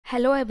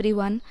Hello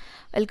everyone,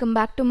 welcome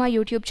back to my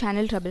YouTube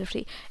channel Trouble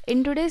Free.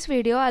 In today's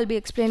video, I'll be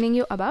explaining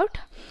you about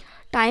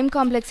time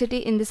complexity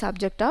in the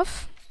subject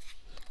of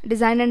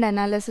design and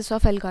analysis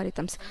of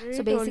algorithms.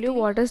 So basically, told you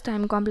what is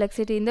time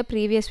complexity in the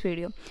previous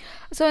video.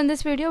 So in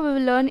this video, we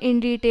will learn in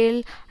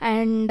detail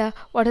and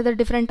what are the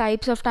different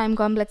types of time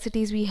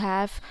complexities we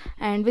have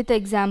and with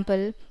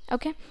example.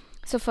 Okay,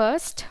 so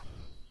first,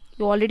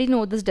 you already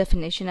know this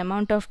definition.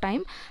 Amount of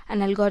time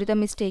an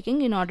algorithm is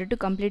taking in order to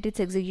complete its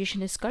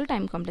execution is called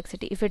time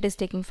complexity. If it is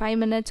taking 5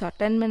 minutes or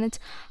 10 minutes,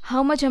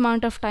 how much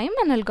amount of time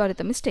an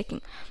algorithm is taking.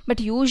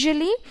 But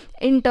usually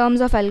in terms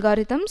of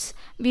algorithms,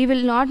 we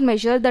will not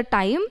measure the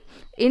time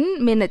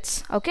in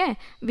minutes. Okay,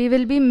 we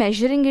will be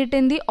measuring it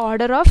in the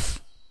order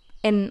of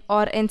n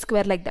or n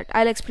square, like that.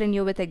 I'll explain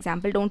you with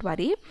example, don't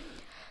worry.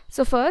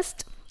 So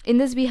first, in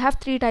this we have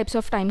three types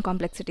of time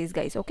complexities,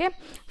 guys. Okay,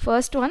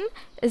 first one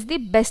is the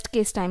best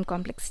case time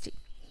complexity.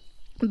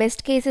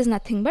 Best case is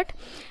nothing but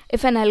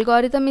if an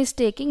algorithm is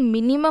taking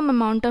minimum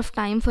amount of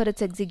time for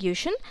its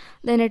execution,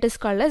 then it is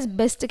called as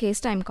best case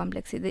time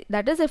complexity.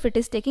 That is, if it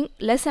is taking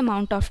less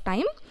amount of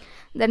time,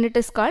 then it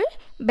is called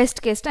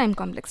best case time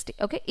complexity.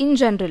 Okay, in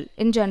general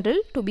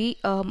to be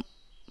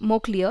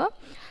more clear,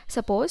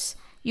 suppose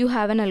you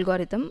have an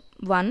algorithm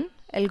 1,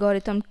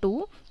 algorithm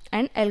 2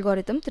 and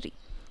algorithm 3.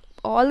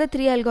 All the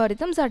three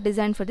algorithms are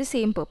designed for the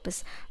same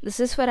purpose. This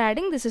is for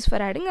adding, this is for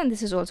adding, and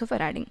this is also for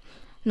adding.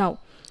 Now,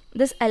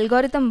 this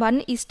algorithm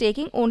 1 is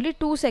taking only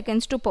 2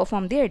 seconds to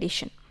perform the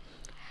addition.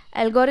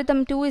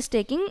 Algorithm 2 is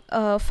taking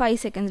 5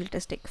 seconds. Let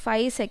us take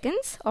 5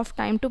 seconds of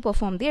time to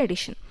perform the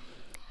addition.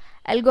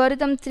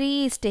 Algorithm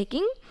 3 is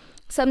taking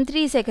some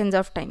 3 seconds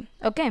of time.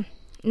 Okay.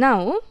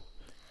 Now,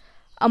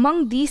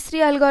 among these three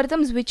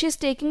algorithms, which is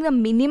taking the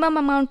minimum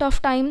amount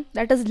of time,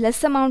 that is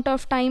less amount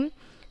of time?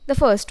 The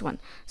first one.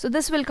 So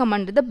this will come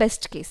under the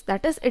best case,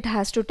 that is, it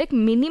has to take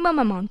minimum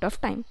amount of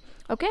time.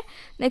 Okay,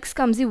 next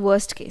comes the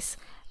worst case.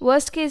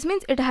 Worst case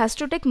means it has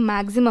to take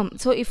maximum.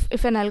 So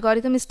if an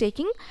algorithm is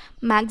taking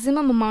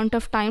maximum amount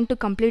of time to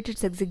complete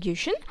its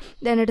execution,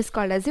 then it is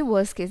called as the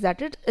worst case, that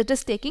it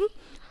is taking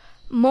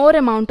more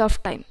amount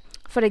of time.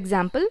 For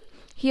example,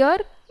 here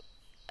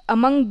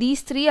among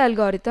these three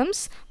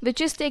algorithms, which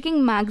is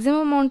taking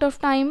maximum amount of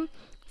time,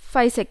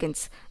 5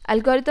 seconds,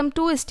 algorithm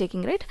 2 is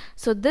taking, right?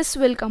 So this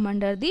will come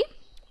under the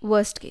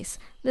worst case.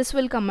 This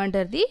will come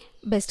under the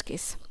best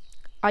case.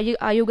 Are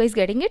you guys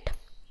getting it?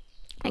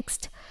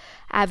 Next,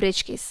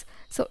 average case.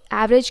 So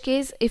average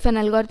case, if an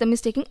algorithm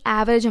is taking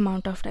average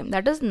amount of time,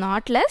 that is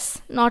not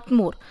less, not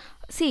more.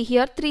 See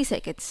here, 3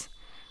 seconds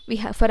we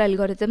have for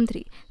algorithm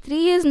 3.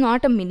 3 is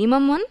not a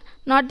minimum one,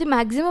 not the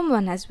maximum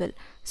one as well.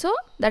 So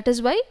that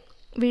is why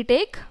we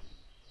take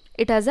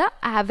it as a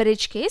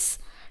average case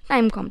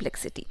time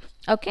complexity.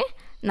 Okay,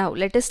 now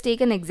let us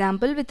take an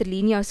example with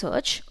linear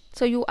search.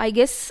 So I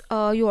guess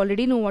you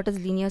already know what is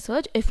linear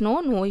search. If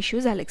no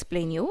issues, I'll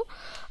explain you.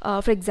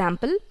 For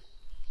example,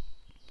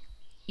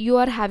 you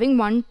are having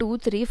 1 2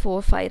 3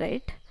 4 5,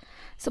 right?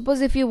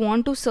 Suppose if you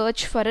want to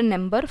search for a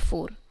number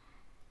 4.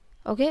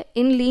 Okay,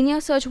 in linear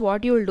search,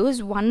 what you will do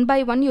is one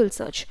by one you will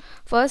search.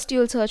 First you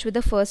will search with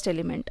the first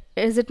element.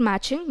 Is it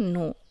matching?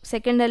 No.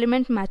 Second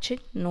element matching?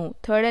 No.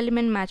 Third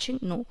element matching?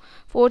 No.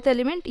 Fourth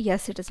element?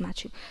 Yes, it is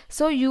matching.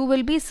 So you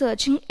will be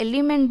searching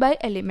element by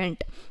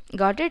element.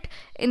 Got it?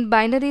 In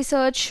binary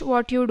search,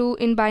 what you do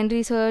in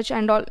binary search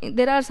and all,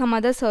 there are some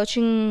other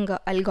searching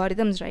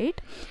algorithms,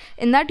 right?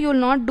 In that you will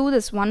not do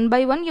this one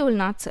by one, you will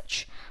not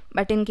search.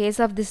 But in case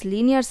of this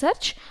linear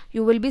search,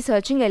 you will be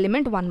searching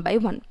element one by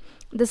one.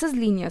 This is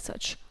linear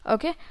search.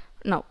 Okay,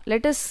 now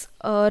let us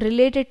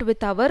relate it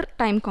with our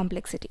time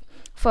complexity.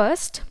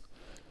 First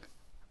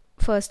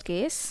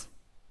case,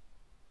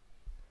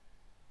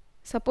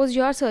 suppose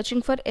you are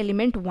searching for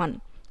element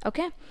 1.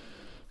 Okay,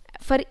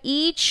 for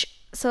each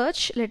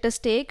search, let us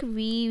take,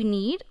 we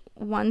need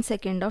 1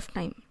 second of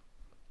time.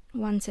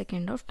 1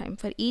 second of time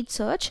for each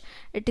search,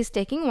 it is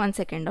taking 1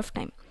 second of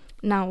time.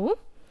 Now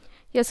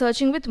you're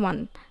searching with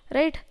 1,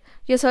 right?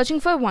 You're searching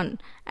for 1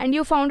 and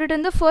you found it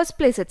in the first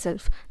place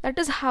itself. That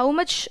is how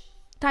much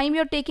time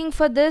you're taking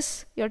for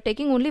this. You're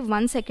taking only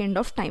 1 second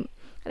of time,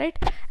 right?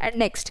 And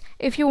next,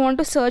 if you want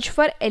to search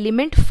for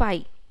element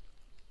 5,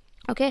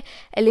 okay,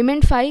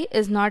 element 5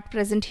 is not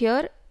present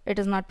here, it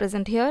is not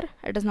present here,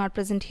 it is not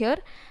present here,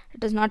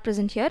 it is not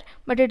present here,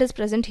 but it is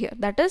present here.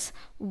 That is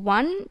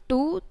 1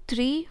 2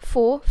 3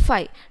 4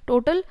 5.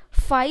 Total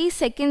 5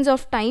 seconds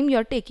of time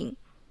you're taking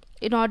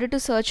in order to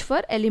search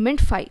for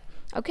element 5.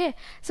 Okay,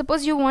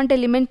 suppose you want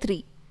element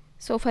 3.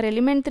 So for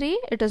element 3,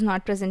 it is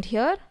not present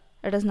here,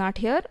 it is not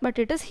here, but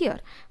it is here.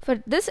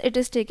 For this, it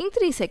is taking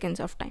 3 seconds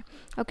of time.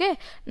 Okay,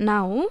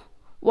 now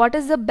what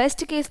is the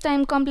best case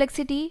time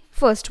complexity?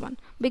 First one,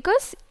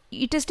 because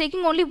it is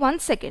taking only 1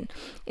 second.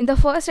 In the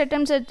first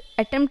attempt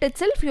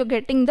itself, you're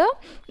getting the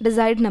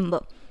desired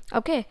number.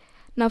 Okay,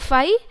 now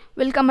 5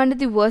 will come under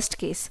the worst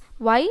case.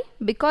 Why?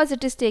 Because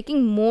it is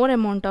taking more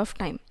amount of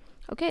time.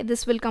 Okay,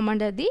 this will come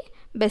under the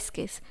best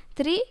case.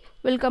 3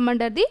 will come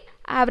under the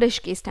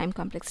average case time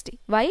complexity.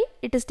 Why?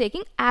 It is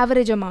taking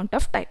average amount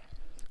of time.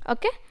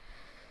 Okay,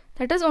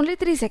 that is only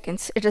 3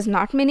 seconds. It is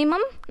not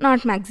minimum,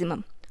 not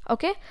maximum.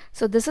 Okay,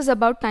 so this is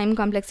about time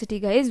complexity,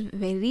 guys.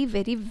 Very,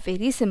 very,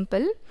 very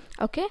simple.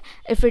 Okay,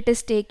 if it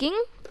is taking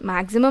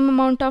maximum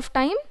amount of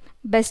time,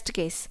 best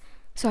case.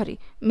 Sorry,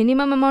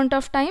 minimum amount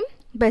of time,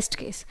 best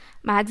case.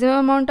 Maximum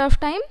amount of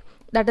time,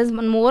 that is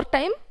more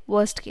time,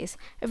 worst case.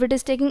 If it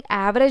is taking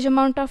average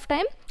amount of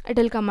time, it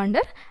will come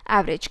under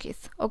average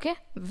case. Okay,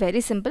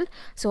 very simple.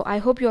 So I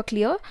hope you are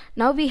clear.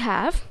 Now we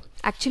have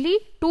actually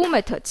two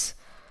methods,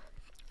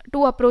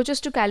 two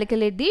approaches to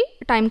calculate the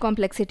time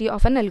complexity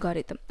of an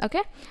algorithm.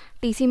 Okay,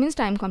 TC means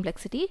time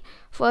complexity.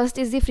 First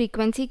is the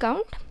frequency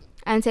count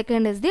and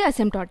second is the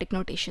asymptotic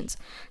notations.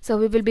 So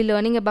we will be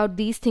learning about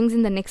these things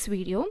in the next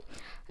video.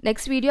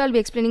 Next video I'll be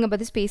explaining about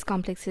the space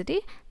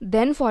complexity,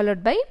 then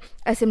followed by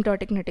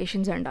asymptotic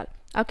notations and all.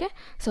 Okay,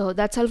 so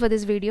that's all for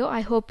this video.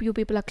 I hope you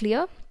people are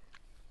clear.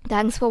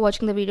 Thanks for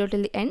watching the video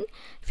till the end.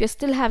 If you're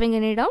still having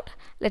any doubt,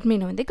 let me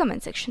know in the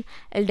comment section.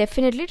 I'll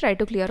definitely try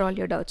to clear all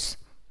your doubts.